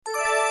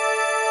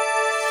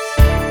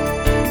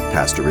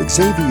Pastor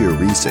Xavier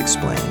Reese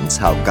explains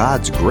how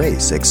God's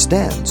grace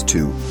extends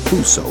to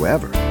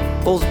whosoever.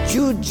 Both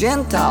Jew,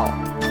 Gentile,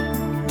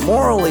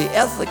 morally,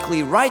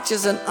 ethically,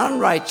 righteous and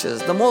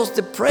unrighteous, the most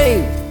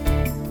depraved.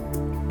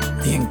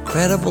 The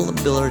incredible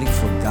ability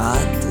for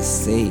God to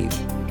save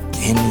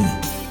any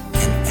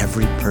and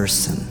every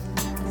person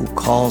who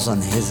calls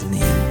on His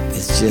name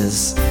is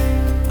just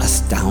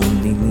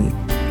astoundingly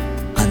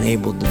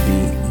unable to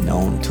be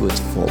known to its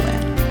full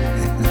end.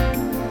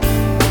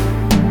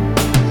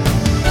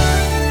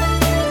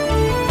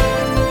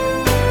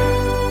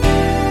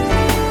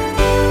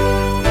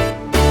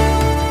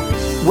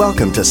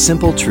 Welcome to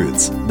Simple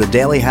Truths, the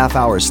daily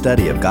half-hour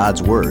study of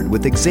God's Word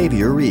with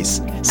Xavier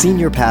Reese,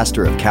 Senior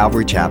Pastor of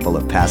Calvary Chapel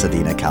of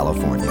Pasadena,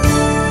 California.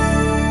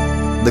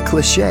 The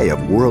cliché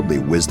of worldly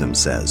wisdom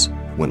says,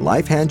 when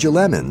life hands you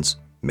lemons,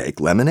 make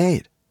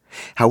lemonade.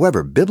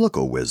 However,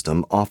 biblical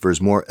wisdom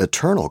offers more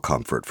eternal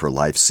comfort for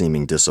life's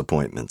seeming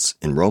disappointments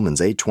in Romans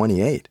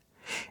 8:28.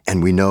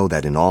 And we know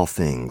that in all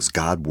things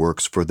God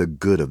works for the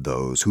good of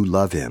those who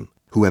love Him,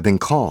 who have been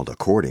called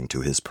according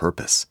to His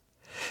purpose.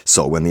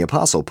 So when the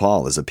Apostle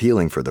Paul is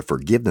appealing for the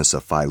forgiveness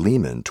of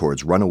Philemon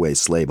towards runaway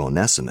slave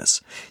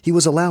Onesimus, he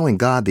was allowing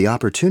God the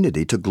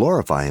opportunity to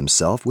glorify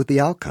Himself with the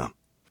outcome.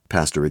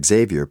 Pastor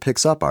Xavier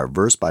picks up our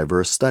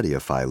verse-by-verse study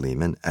of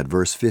Philemon at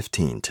verse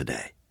 15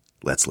 today.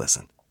 Let's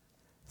listen.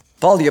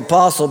 Paul the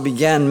Apostle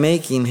began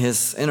making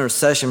his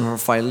intercession for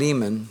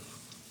Philemon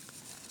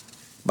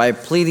by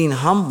pleading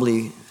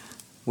humbly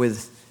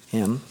with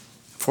him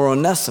for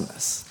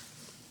Onesimus.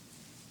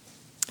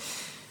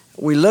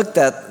 We looked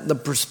at the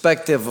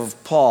perspective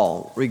of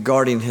Paul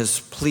regarding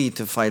his plea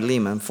to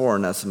Philemon for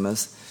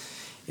Onesimus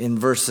in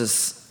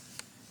verses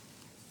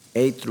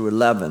 8 through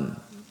 11.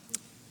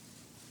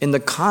 In the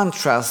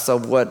contrast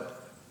of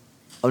what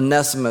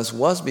Onesimus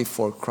was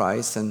before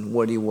Christ and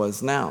what he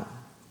was now.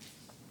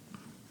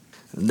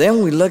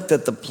 Then we looked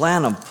at the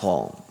plan of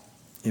Paul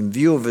in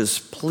view of his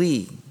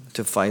plea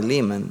to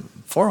Philemon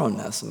for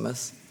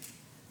Onesimus.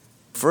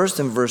 First,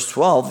 in verse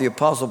 12, the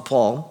Apostle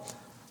Paul's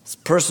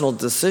personal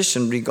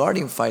decision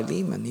regarding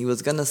Philemon. He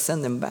was going to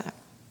send him back.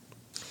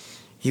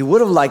 He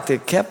would have liked to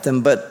have kept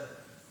him, but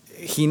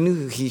he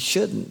knew he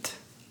shouldn't.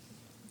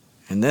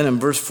 And then in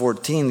verse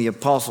 14, the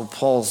Apostle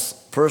Paul's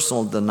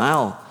personal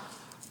denial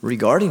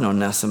regarding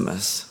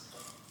Onesimus,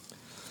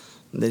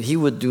 that he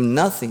would do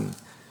nothing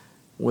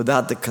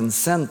without the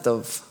consent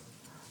of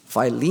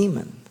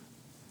Philemon,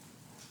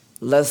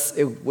 lest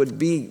it would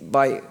be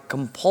by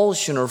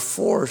compulsion or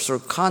force or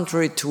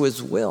contrary to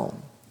his will.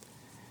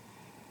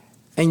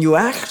 And you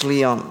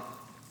actually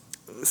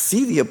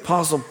see the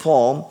Apostle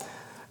Paul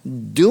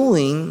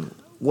doing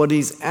what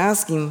he's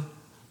asking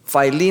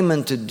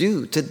Philemon to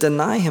do, to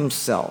deny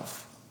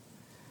himself.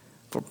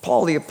 For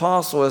Paul the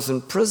Apostle is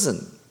in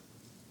prison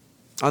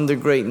under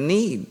great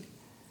need.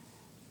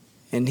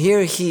 And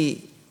here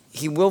he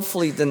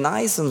willfully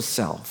denies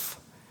himself,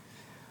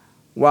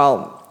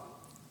 while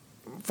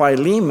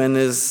Philemon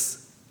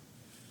is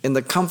in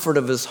the comfort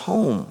of his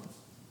home.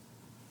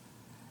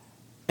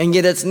 And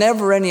yet it's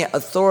never any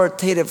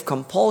authoritative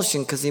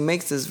compulsion, because he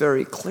makes this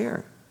very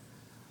clear.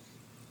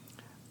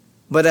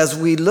 But as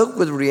we look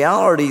with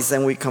realities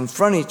and we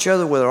confront each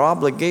other with our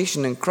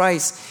obligation in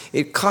Christ,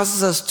 it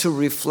causes us to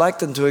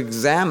reflect and to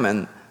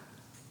examine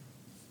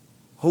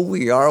who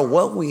we are,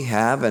 what we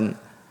have, and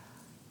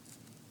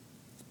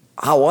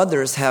how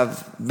others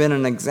have been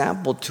an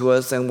example to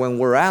us. And when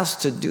we're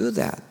asked to do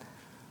that,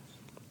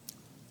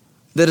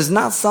 that is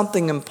not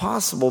something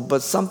impossible,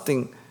 but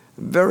something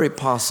very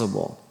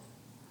possible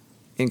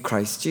in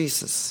Christ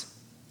Jesus.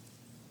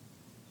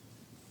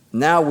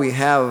 Now we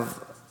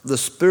have the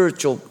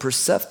spiritual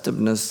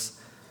perceptiveness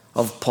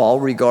of Paul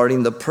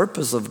regarding the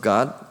purpose of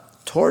God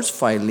towards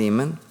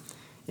Philemon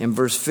in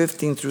verse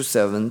 15 through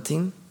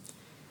 17.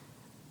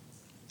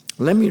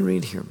 Let me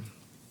read here.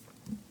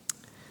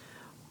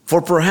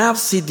 For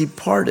perhaps he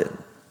departed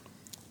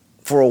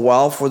for a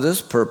while for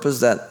this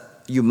purpose,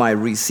 that you might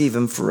receive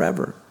him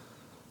forever.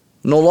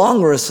 No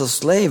longer as a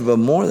slave, but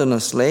more than a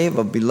slave,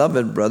 a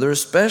beloved brother,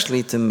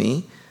 especially to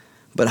me,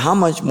 but how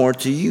much more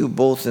to you,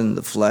 both in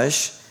the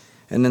flesh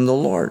and in the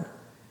Lord.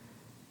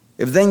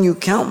 If then you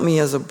count me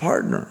as a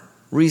partner,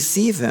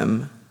 receive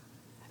him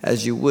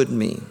as you would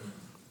me.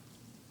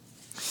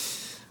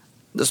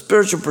 The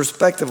spiritual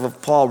perspective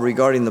of Paul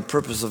regarding the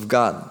purpose of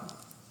God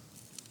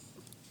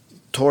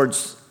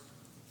towards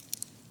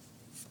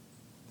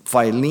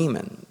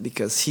Philemon,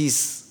 because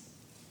he's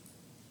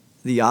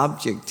the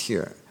object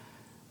here.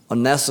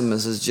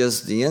 Onesimus is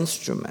just the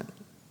instrument.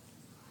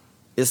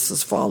 It's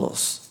as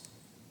follows.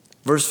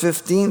 Verse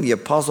 15, the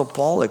Apostle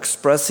Paul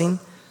expressing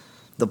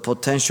the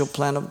potential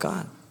plan of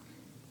God.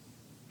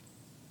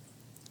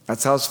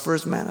 That's how it's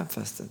first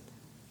manifested.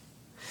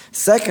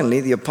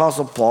 Secondly, the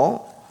Apostle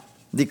Paul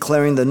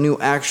declaring the new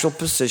actual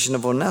position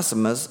of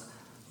Onesimus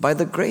by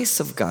the grace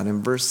of God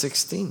in verse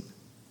 16.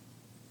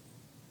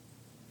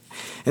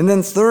 And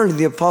then thirdly,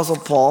 the Apostle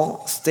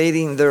Paul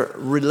stating their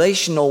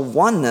relational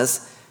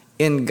oneness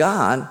in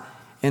God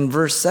in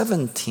verse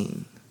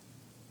 17.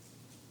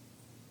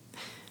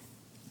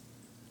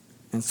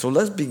 And so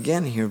let's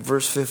begin here,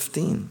 verse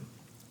 15.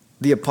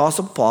 The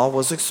Apostle Paul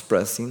was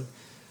expressing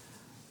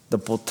the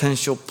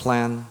potential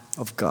plan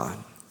of God.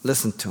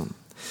 Listen to him.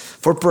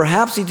 For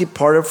perhaps he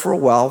departed for a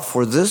while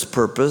for this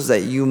purpose,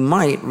 that you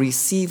might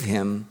receive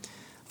him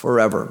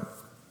forever.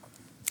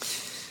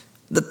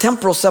 The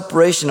temporal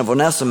separation of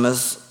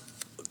Onesimus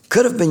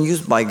could have been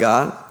used by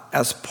God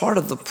as part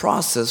of the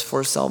process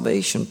for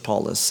salvation,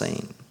 Paul is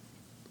saying.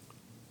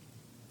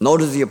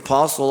 Notice the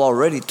apostle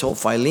already told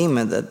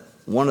Philemon that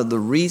one of the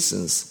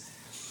reasons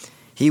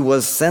he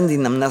was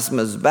sending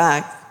Onesimus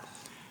back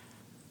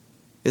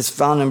is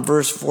found in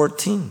verse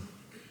 14.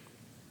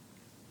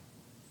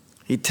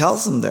 He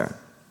tells him there,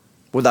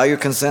 without your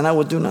consent I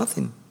will do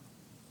nothing.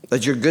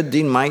 That your good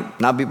deed might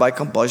not be by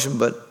compulsion,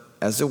 but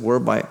as it were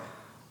by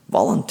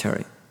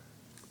voluntary.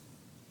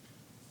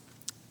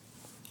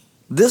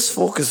 This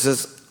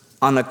focuses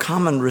on a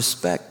common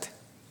respect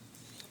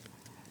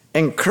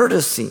and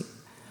courtesy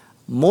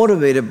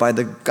motivated by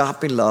the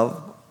agape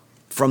love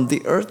from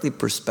the earthly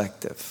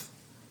perspective.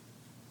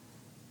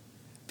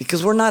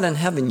 Because we're not in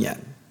heaven yet,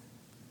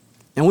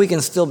 and we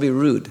can still be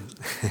rude.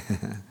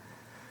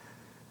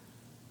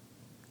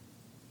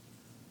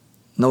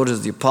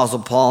 Notice the Apostle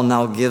Paul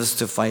now gives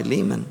to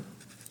Philemon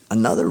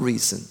another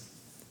reason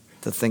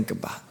to think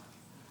about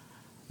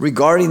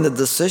regarding the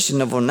decision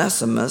of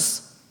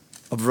Onesimus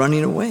of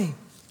running away.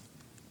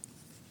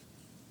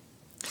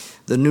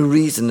 The new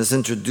reason is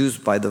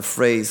introduced by the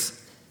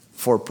phrase,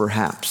 for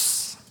perhaps.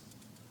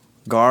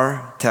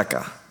 Gar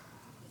teka.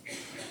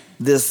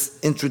 This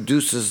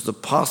introduces the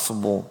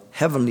possible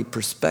heavenly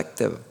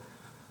perspective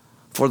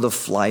for the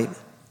flight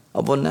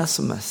of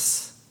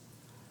Onesimus.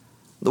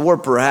 The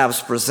word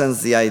perhaps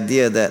presents the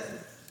idea that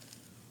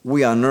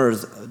we on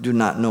earth do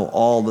not know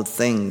all the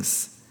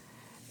things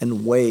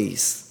and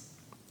ways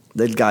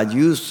that God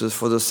uses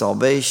for the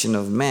salvation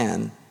of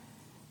man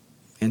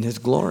in his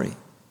glory.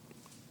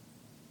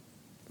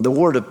 The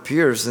word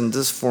appears in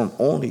this form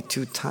only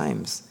 2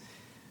 times.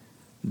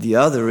 The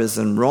other is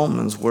in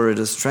Romans, where it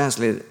is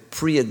translated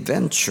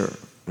pre-adventure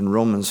in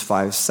Romans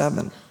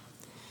 5:7.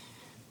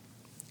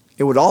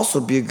 It would also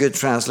be a good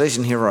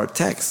translation here of our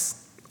text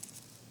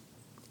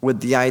with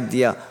the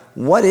idea,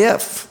 what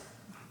if?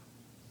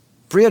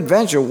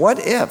 Pre-adventure, what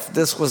if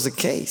this was the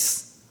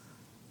case?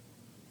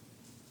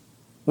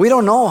 We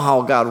don't know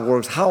how God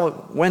works,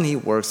 when he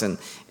works, and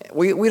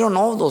we don't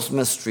know those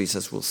mysteries,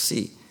 as we'll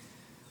see.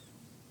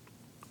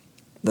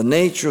 The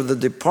nature of the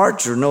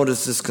departure,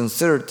 notice, is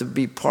considered to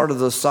be part of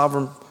the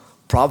sovereign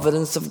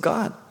providence of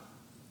God.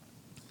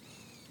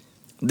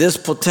 This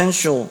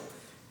potential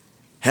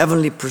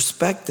heavenly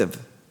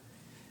perspective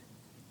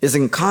is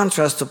in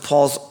contrast to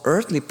Paul's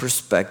earthly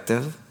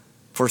perspective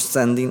for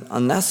sending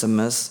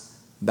Onesimus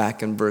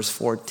back in verse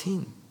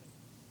 14.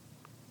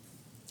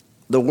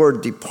 The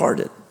word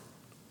departed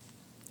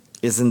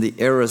is in the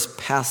aorist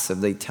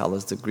passive, they tell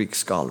us, the Greek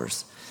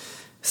scholars,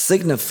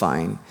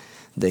 signifying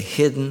the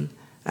hidden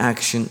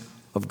action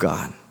of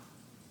God.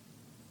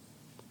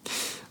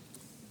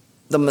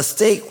 The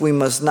mistake we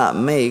must not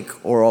make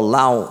or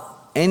allow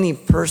any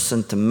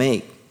person to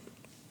make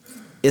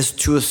is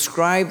to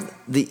ascribe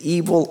the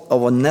evil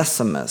of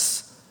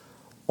Onesimus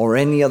or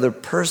any other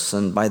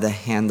person by the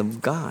hand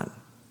of God.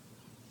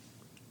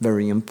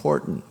 Very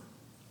important.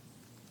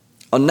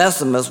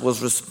 Onesimus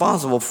was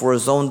responsible for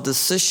his own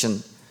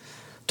decision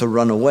to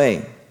run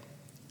away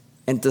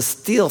and to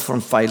steal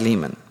from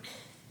Philemon.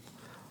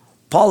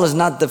 Paul is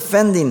not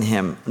defending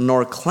him,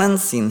 nor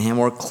cleansing him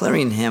or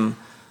clearing him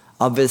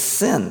of his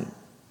sin.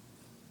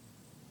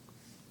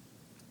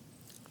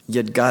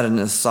 Yet God, in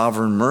his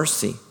sovereign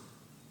mercy,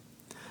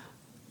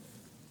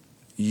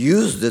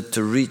 used it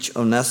to reach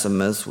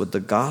Onesimus with the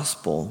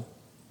gospel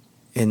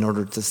in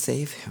order to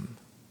save him.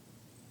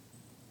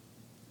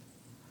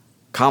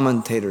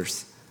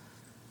 Commentators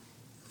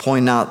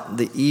point out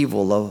the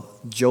evil of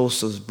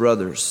Joseph's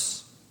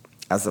brothers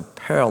as a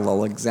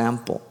parallel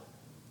example,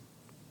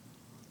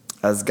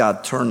 as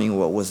God turning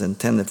what was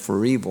intended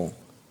for evil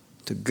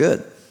to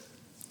good.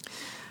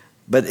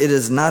 But it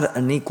is not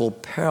an equal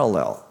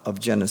parallel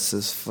of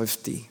Genesis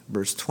 50,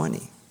 verse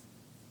 20.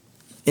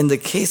 In the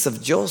case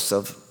of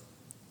Joseph,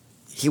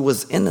 he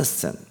was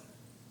innocent,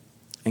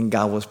 and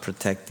God was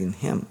protecting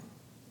him.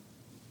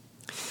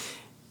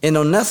 In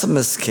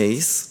Onesimus'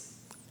 case,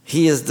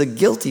 he is the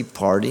guilty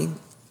party,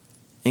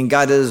 and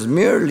God is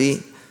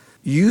merely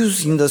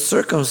using the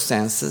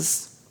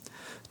circumstances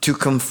to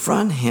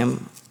confront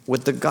him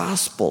with the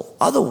gospel.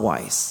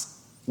 Otherwise,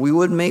 we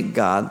would make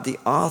God the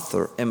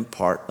author and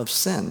part of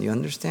sin. You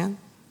understand?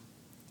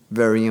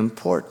 Very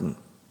important.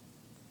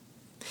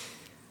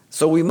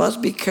 So we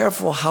must be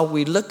careful how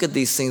we look at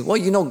these things.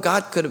 Well,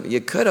 God could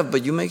have,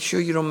 but you make sure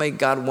you don't make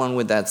God one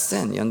with that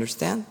sin. You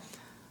understand?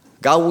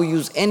 God will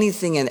use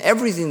anything and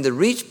everything to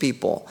reach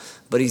people,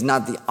 but he's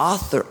not the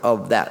author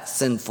of that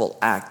sinful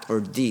act or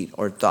deed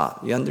or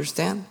thought. You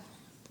understand?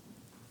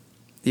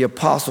 The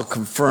apostle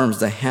confirms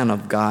the hand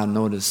of God,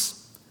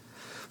 notice,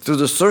 through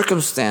the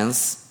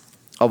circumstance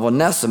of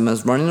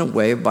Onesimus running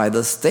away by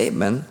the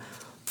statement,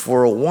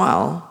 for a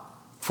while,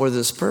 for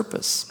this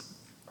purpose.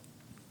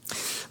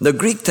 The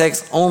Greek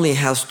text only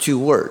has two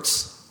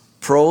words,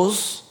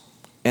 pros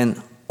and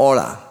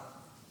ora.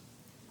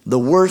 The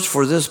words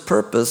for this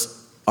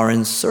purpose are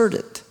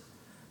inserted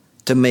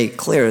to make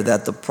clear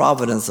that the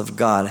providence of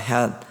God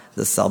had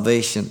the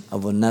salvation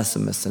of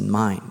Onesimus in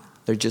mind.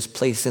 They're just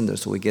placed in there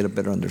so we get a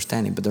better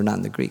understanding, but they're not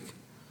in the Greek.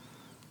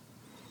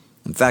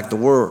 In fact, the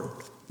word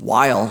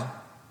while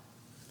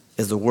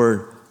is the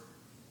word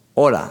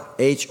ora,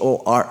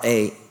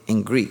 H-O-R-A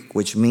in Greek,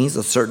 which means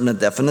a certain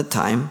indefinite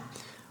time,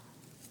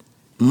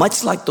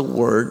 much like the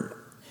word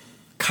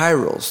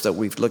kairos that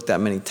we've looked at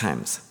many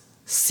times,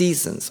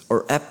 seasons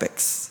or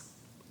epochs.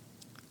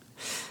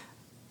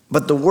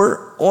 But the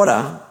word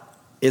ora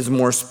is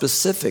more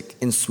specific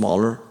in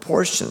smaller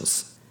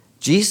portions.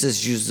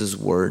 Jesus used this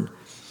word,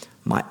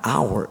 my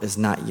hour is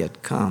not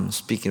yet come,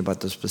 speaking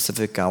about the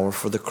specific hour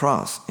for the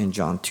cross in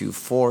John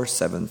 2:4,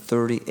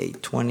 7:30,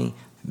 8:20,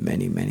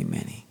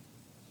 many.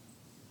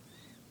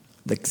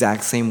 The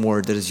exact same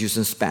word that is used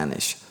in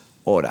Spanish,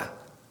 hora,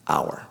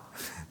 hour.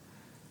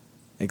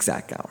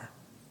 Exact hour,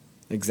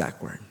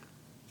 exact word.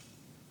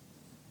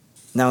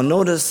 Now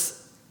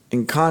notice,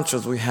 in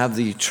contrast, we have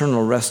the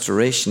eternal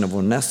restoration of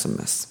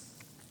Onesimus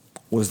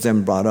was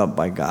then brought up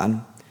by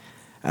God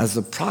as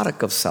the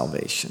product of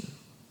salvation.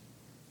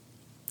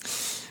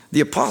 The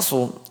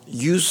apostle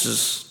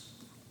uses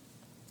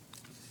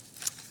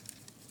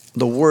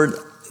the word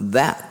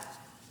that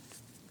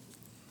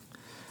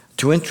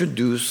to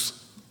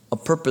introduce a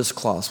purpose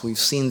clause. We've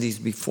seen these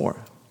before.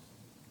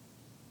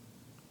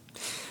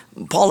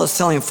 Paul is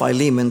telling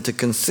Philemon to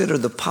consider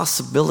the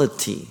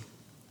possibility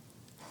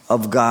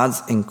of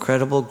God's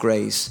incredible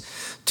grace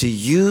to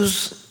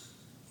use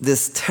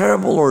this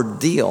terrible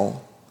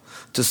ordeal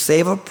to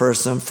save a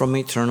person from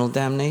eternal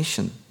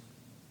damnation.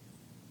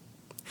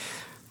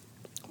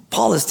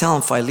 Paul is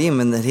telling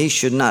Philemon that he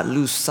should not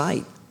lose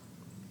sight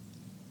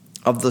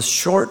of the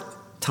short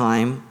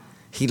time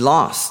he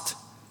lost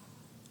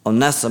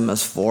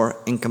Onesimus for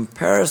in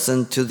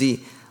comparison to the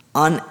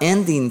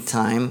unending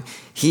time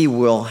he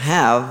will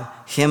have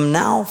him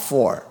now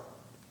for.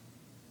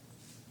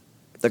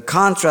 The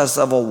contrast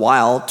of a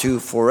while to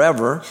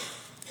forever,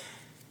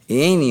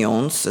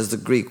 aeonios is the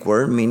Greek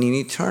word meaning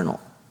eternal.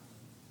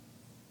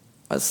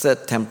 It's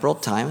that temporal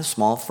time, a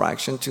small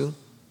fraction to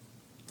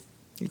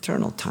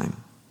eternal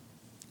time.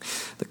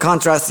 The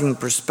contrasting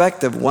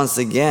perspective, once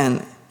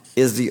again,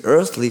 is the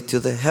earthly to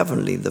the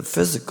heavenly, the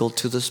physical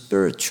to the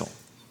spiritual.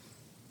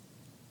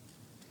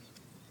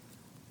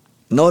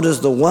 Notice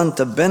the one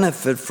to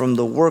benefit from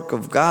the work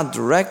of God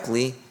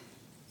directly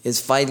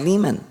is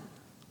Philemon.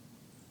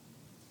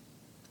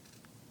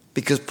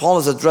 Because Paul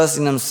is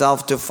addressing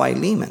himself to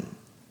Philemon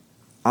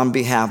on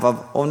behalf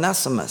of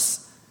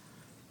Onesimus.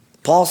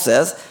 Paul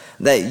says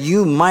that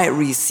you might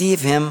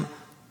receive him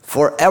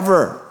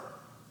forever.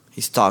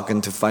 He's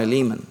talking to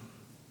Philemon.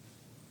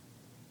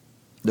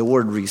 The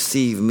word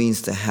receive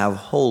means to have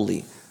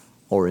wholly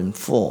or in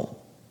full.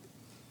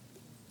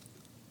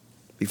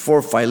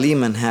 Before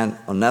Philemon had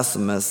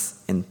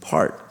Onesimus in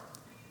part,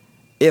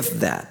 if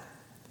that,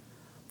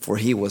 for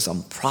he was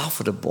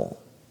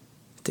unprofitable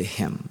to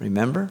him.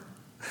 Remember?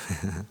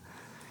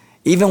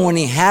 Even when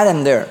he had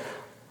him there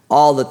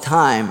all the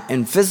time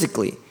and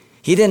physically,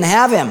 he didn't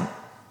have him.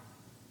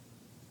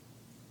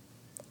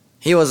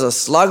 He was a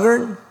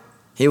sluggard,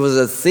 he was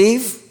a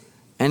thief,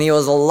 and he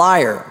was a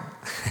liar.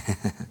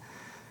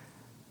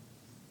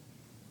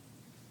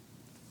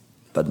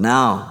 But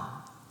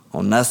now,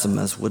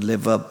 Onesimus would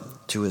live up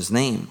to his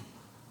name,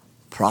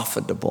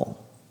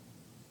 profitable.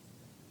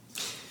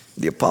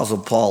 The Apostle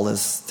Paul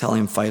is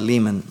telling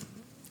Philemon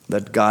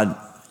that God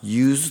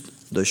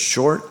used the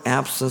short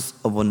absence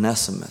of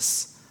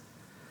Onesimus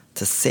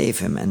to save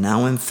him, and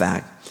now in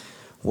fact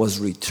was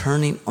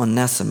returning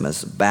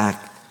Onesimus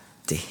back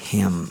to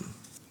him.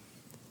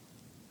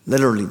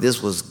 Literally,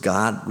 this was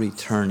God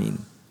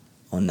returning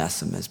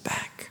Onesimus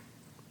back.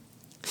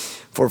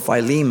 For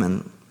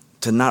Philemon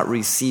to not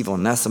receive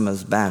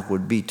Onesimus back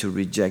would be to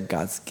reject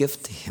God's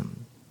gift to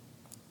him.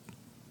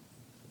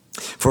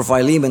 For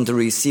Philemon to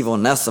receive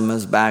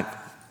Onesimus back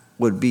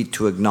would be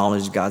to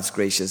acknowledge God's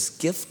gracious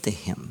gift to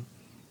him.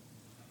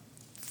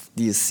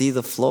 Do you see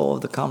the flow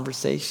of the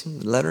conversation,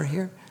 the letter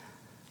here?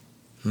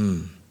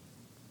 You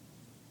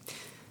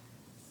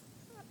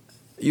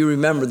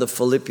remember the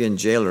Philippian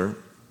jailer.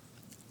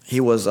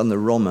 He was under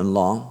Roman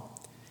law.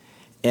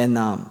 And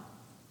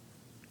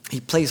he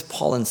placed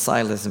Paul and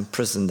Silas in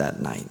prison that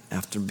night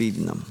after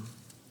beating them.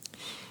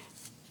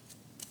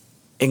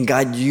 And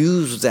God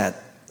used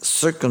that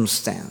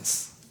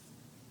circumstance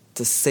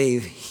to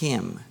save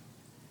him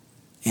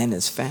and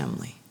his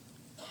family.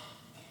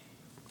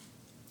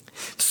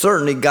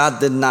 Certainly, God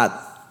did not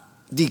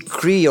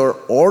decree or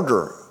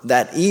order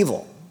that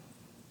evil.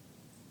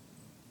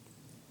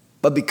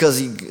 But because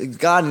He's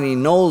God and He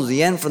knows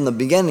the end from the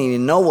beginning, He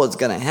knows what's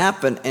going to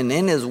happen, and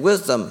in His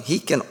wisdom, He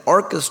can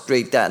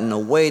orchestrate that in a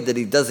way that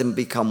He doesn't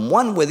become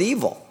one with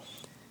evil.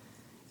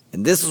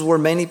 And this is where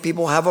many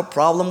people have a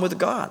problem with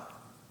God.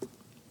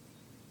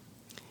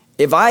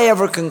 If I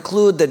ever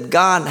conclude that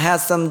God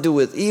has something to do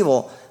with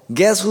evil,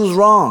 guess who's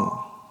wrong?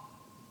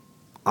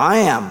 I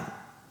am.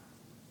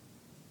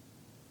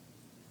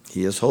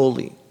 He is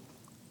holy.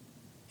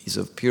 He's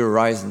of pure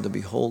eyes and to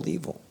behold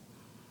evil.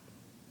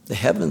 The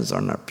heavens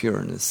are not pure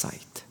in his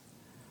sight.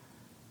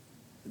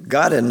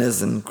 God in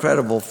his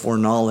incredible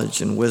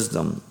foreknowledge and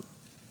wisdom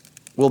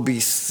will be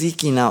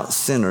seeking out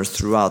sinners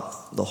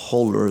throughout the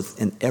whole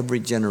earth in every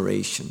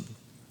generation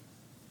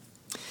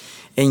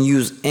and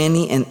use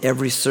any and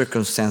every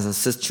circumstance and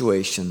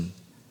situation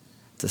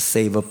to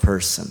save a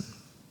person.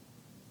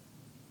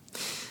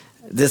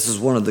 This is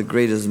one of the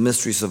greatest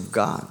mysteries of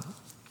God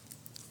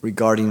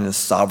regarding his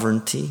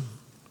sovereignty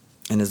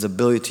and his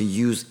ability to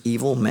use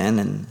evil men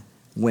and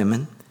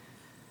women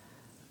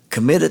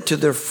committed to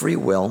their free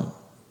will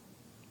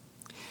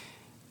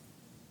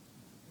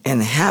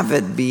and have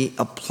it be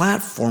a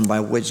platform by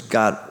which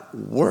God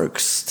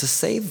works to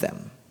save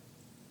them.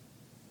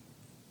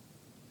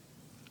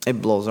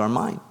 It blows our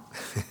mind.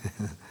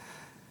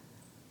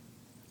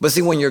 But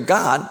see, when you're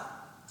God,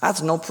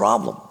 that's no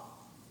problem.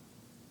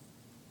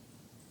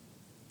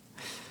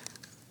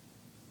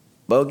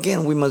 But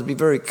again, we must be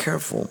very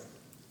careful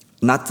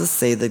not to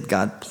say that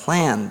God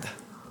planned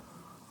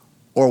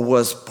or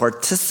was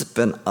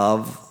participant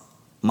of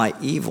my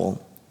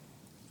evil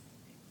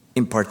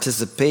in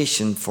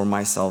participation for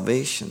my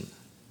salvation.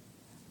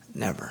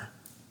 Never.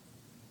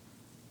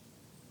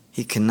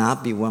 He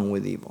cannot be one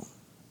with evil.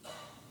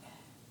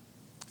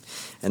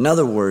 In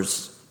other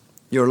words,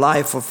 your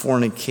life of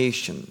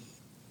fornication,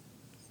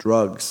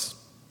 drugs,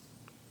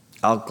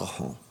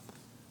 alcohol,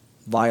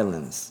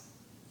 violence,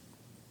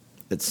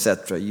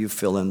 etc., you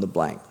fill in the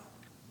blank,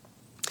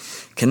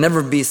 can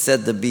never be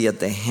said to be at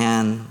the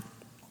hand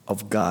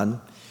of God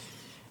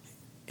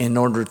in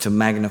order to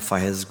magnify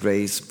his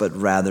grace, but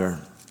rather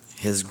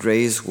his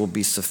grace will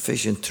be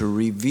sufficient to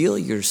reveal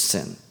your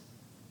sin,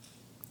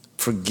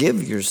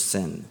 forgive your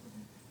sin,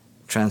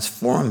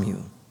 transform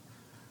you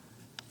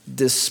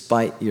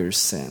despite your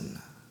sin,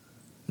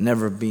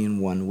 never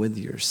being one with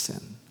your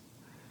sin.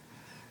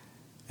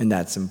 And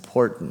that's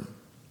important.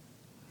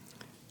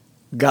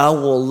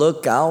 God will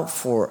look out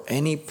for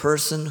any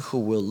person who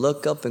will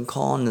look up and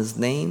call on his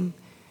name,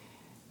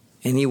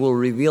 and he will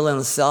reveal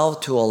himself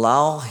to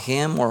allow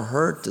him or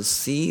her to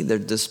see their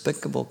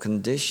despicable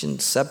condition,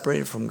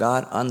 separated from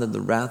God, under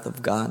the wrath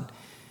of God,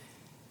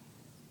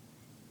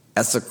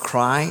 as a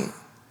cry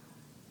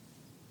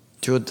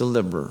to a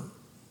deliverer.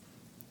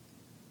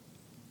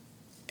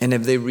 And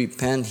if they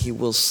repent, he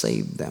will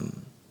save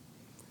them.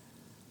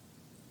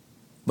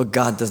 But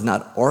God does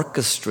not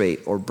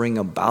orchestrate or bring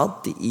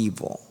about the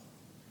evil,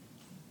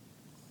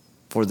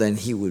 for then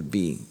he would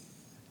be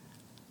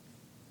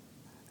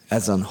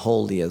as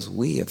unholy as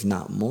we, if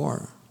not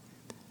more,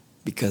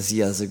 because he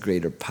has a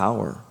greater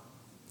power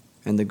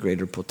and the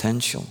greater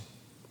potential.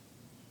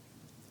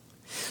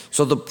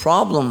 So the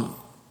problem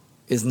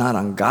is not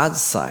on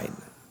God's side.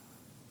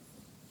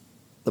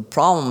 The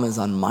problem is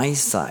on my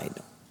side.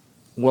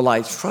 Will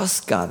I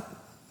trust God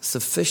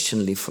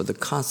sufficiently for the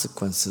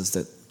consequences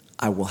that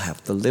I will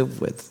have to live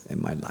with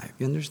in my life?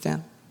 You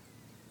understand?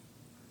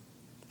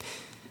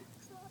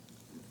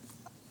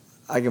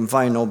 I can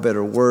find no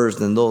better words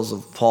than those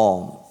of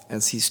Paul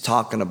as he's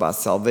talking about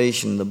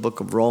salvation in the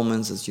book of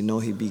Romans. As you know,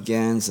 he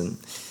begins and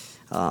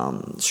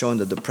showing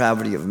the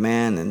depravity of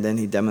man, and then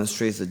he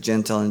demonstrates that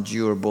Gentile and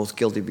Jew are both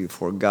guilty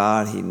before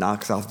God. He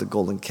knocks off the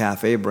golden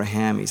calf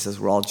Abraham. He says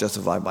we're all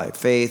justified by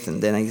faith,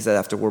 and then he said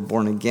after we're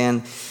born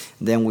again,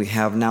 then we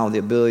have now the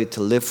ability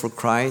to live for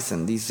Christ,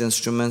 and these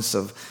instruments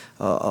of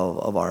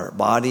our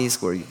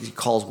bodies, where he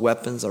calls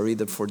weapons, are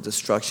either for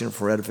destruction or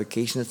for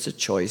edification. It's a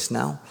choice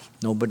now.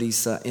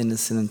 Nobody's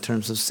innocent in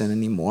terms of sin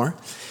anymore.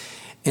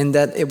 And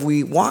that if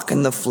we walk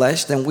in the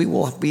flesh, then we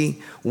will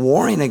be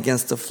warring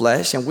against the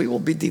flesh, and we will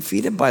be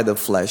defeated by the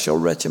flesh. O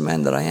wretched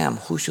man that I am,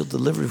 who shall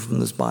deliver me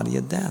from this body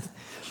of death?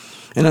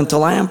 And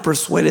until I am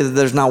persuaded that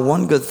there's not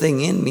one good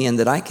thing in me, and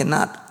that I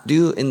cannot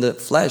do in the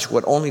flesh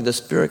what only the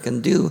Spirit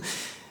can do,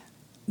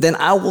 then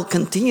I will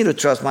continue to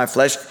trust my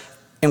flesh.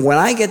 And when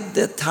I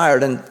get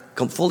tired and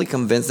fully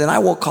convinced, then I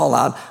will call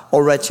out, O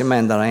wretched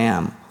man that I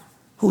am,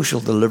 who shall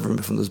deliver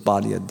me from this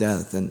body of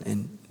death?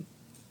 And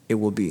it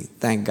will be,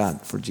 thank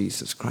God for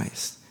Jesus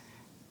Christ.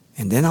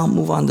 And then I'll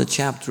move on to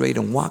chapter 8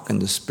 and walk in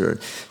the Spirit.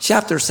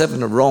 Chapter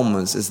 7 of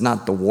Romans is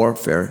not the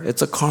warfare.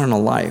 It's a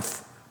carnal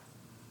life.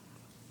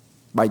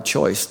 By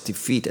choice,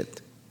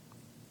 defeated.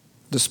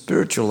 The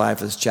spiritual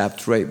life is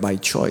chapter 8, by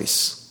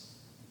choice.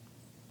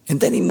 And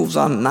then he moves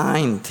on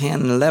 9,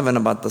 10, and 11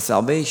 about the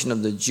salvation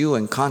of the Jew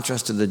in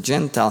contrast to the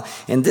Gentile.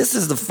 And this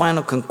is the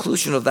final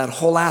conclusion of that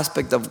whole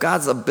aspect of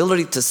God's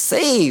ability to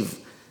save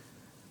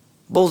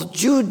both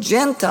Jew,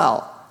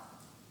 Gentile,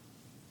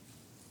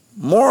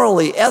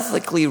 morally,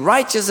 ethically,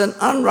 righteous and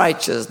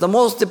unrighteous, the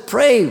most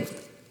depraved.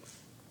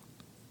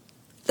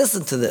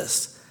 Listen to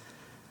this.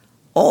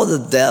 Oh,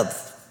 the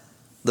depth,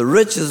 the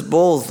riches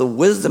both, the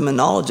wisdom and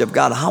knowledge of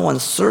God. How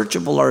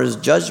unsearchable are his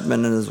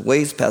judgment and his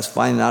ways past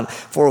finding out.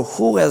 For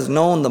who has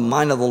known the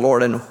mind of the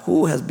Lord, and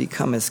who has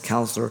become his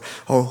counselor,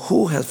 or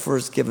who has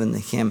first given to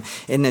him,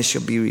 and it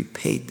shall be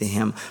repaid to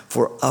him.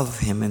 For of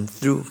him and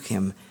through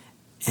him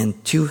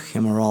and to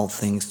him are all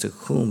things, to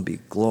whom be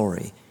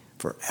glory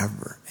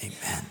forever.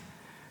 Amen.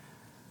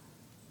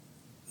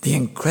 The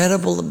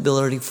incredible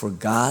ability for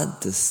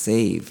God to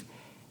save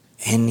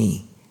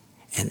any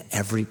and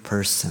every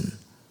person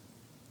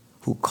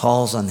who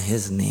calls on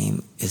his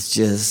name is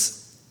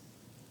just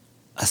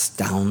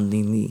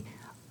astoundingly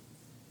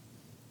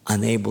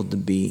unable to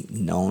be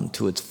known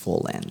to its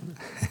full end.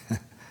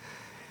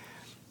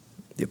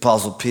 The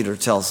Apostle Peter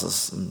tells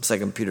us in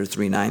 2 Peter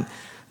 3:9,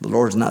 the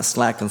Lord is not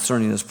slack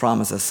concerning his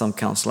promise, as some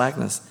count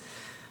slackness,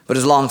 but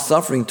is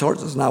long-suffering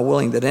towards us, not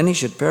willing that any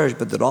should perish,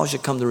 but that all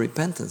should come to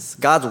repentance.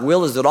 God's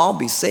will is that all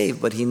be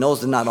saved, but he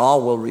knows that not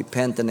all will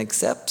repent and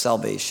accept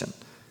salvation.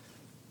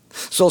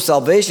 So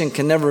salvation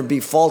can never be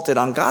faulted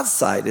on God's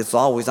side. It's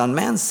always on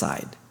man's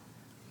side.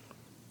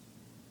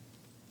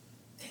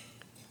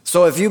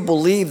 So if you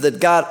believe that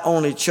God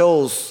only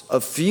chose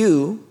a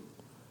few,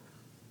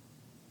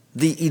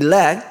 the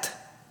elect,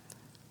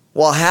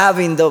 while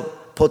having the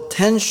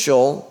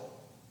potential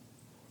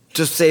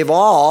to save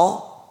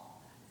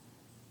all,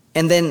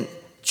 and then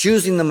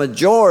choosing the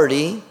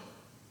majority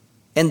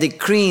and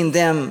decreeing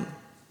them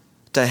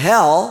to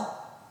hell,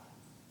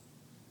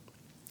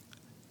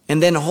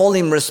 and then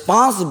holding them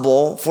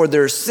responsible for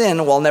their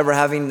sin while never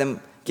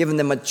given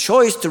them a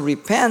choice to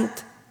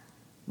repent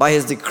by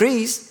his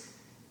decrees,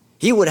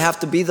 he would have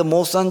to be the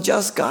most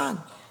unjust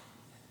God,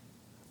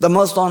 the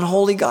most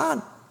unholy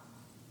God.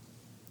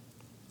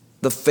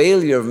 The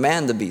failure of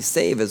man to be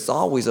saved is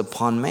always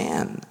upon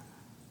man,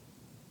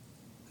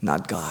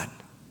 not God.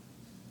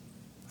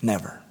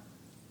 Never.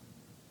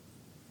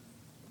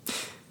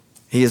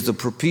 He is the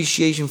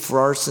propitiation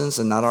for our sins,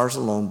 and not ours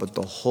alone, but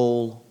the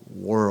whole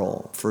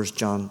world. 1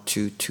 John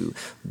 2:2.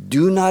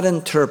 Do not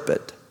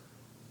interpret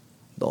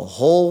the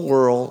whole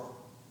world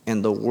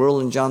and the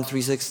world in John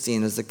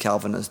 3:16 as the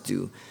Calvinists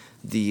do.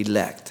 The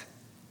elect.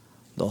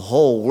 The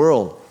whole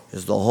world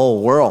is the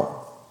whole world.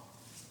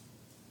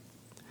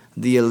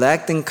 The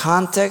elect in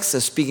context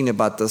is speaking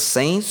about the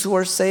saints who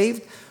are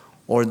saved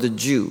or the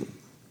Jew.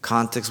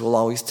 Context will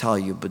always tell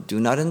you, but do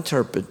not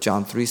interpret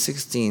John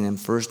 3:16 and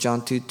 1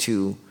 John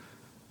 2:2,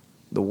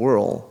 the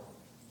world,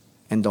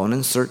 and don't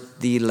insert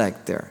the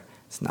elect there.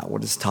 It's not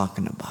what it's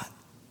talking about.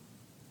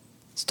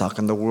 It's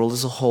talking the world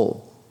as a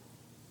whole.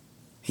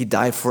 He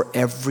died for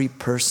every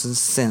person's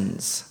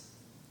sins.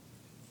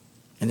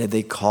 And if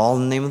they call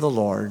in the name of the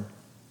Lord,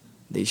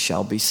 they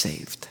shall be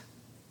saved.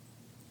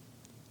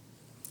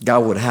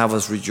 God would have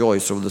us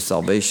rejoice over the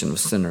salvation of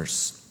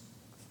sinners.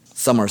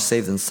 Some are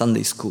saved in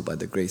Sunday school by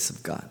the grace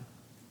of God.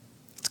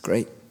 It's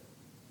great.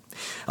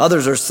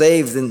 Others are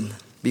saved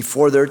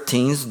before their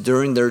teens,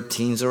 during their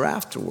teens, or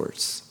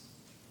afterwards.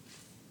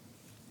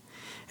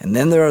 And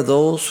then there are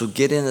those who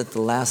get in at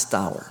the last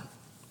hour.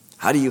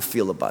 How do you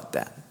feel about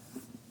that?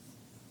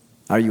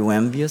 Are you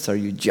envious? Are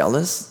you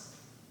jealous?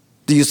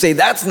 Do you say,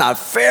 that's not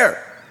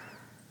fair?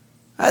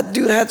 That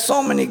dude had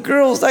so many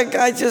girls. That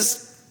guy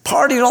just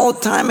partied all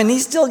the time and he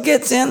still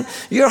gets in.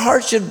 Your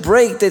heart should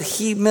break that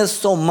he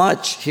missed so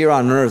much here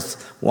on earth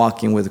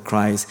walking with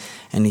Christ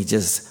and he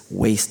just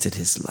wasted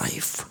his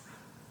life.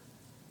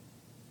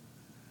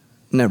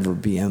 Never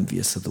be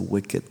envious of the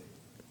wicked.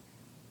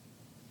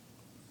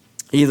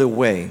 Either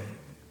way,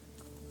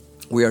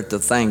 we are to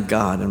thank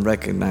God and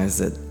recognize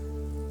that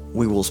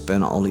we will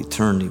spend all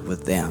eternity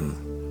with them.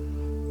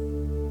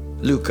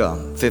 Luke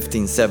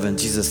 15:7,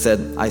 Jesus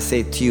said, I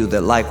say to you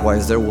that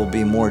likewise there will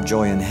be more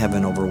joy in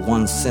heaven over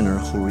one sinner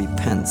who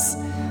repents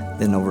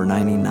than over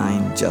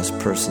 99 just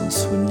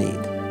persons who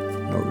need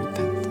no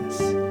repentance.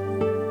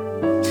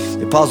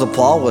 The Apostle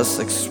Paul was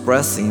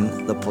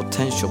expressing the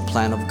potential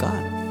plan of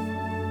God.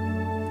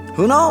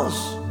 Who knows?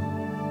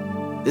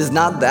 Is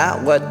not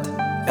that what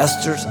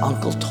Esther's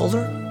uncle told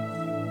her?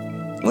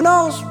 Who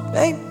knows?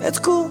 Hey, it's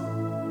cool.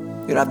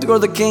 You don't have to go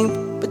to the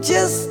king, but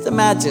just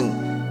imagine.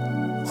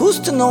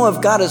 Who's to know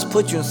if God has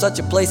put you in such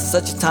a place at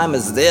such a time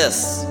as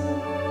this?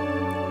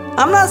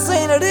 I'm not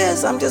saying it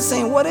is. I'm just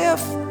saying, what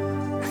if?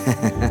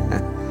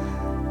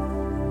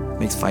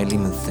 Makes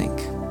Philemon think.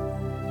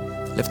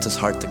 Lift his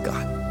heart to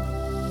God.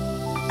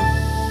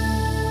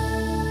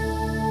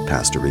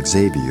 Pastor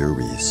Xavier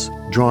Reese,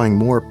 drawing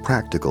more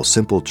practical,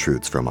 simple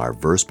truths from our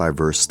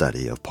verse-by-verse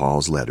study of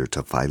Paul's letter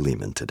to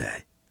Philemon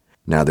today.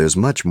 Now, there's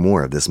much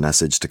more of this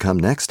message to come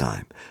next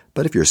time,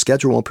 but if your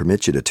schedule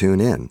permits you to tune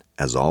in,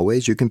 as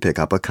always, you can pick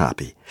up a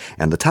copy.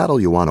 And the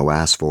title you want to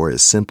ask for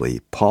is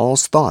simply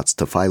Paul's Thoughts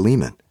to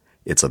Philemon.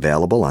 It's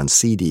available on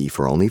CD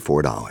for only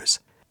 $4.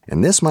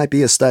 And this might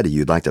be a study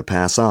you'd like to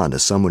pass on to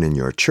someone in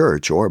your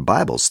church or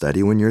Bible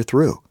study when you're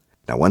through.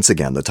 Now, once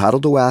again, the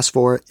title to ask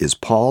for is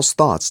Paul's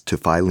Thoughts to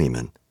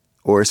Philemon,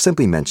 or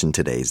simply mention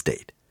today's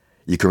date.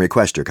 You can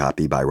request your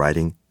copy by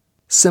writing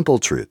Simple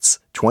Truths,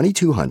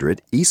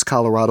 2200 East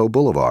Colorado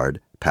Boulevard,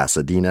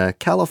 Pasadena,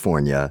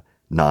 California,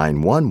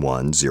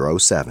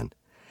 91107.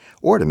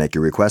 Or to make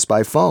your request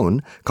by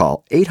phone,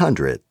 call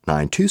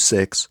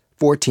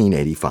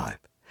 800-926-1485.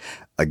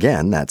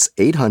 Again, that's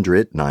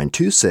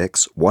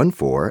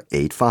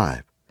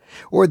 800-926-1485.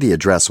 Or the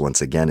address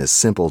once again is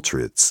Simple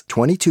Truths,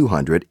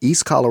 2200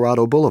 East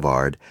Colorado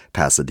Boulevard,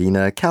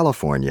 Pasadena,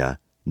 California,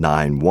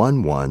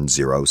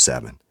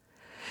 91107.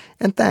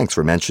 And thanks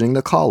for mentioning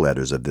the call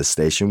letters of this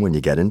station when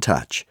you get in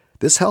touch.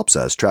 This helps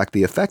us track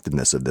the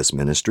effectiveness of this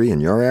ministry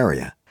in your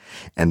area.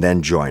 And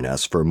then join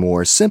us for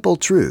more Simple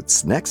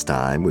Truths next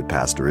time with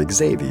Pastor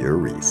Xavier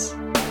Reese.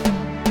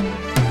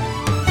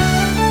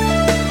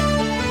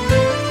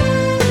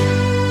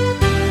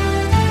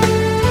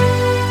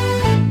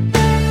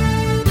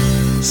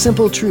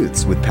 Simple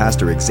Truths with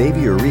Pastor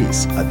Xavier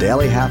Reese, a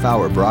daily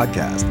half-hour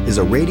broadcast, is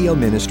a radio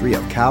ministry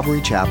of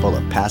Calvary Chapel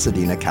of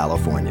Pasadena,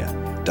 California.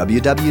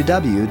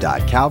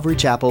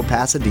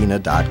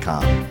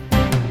 www.calvarychapelpasadena.com.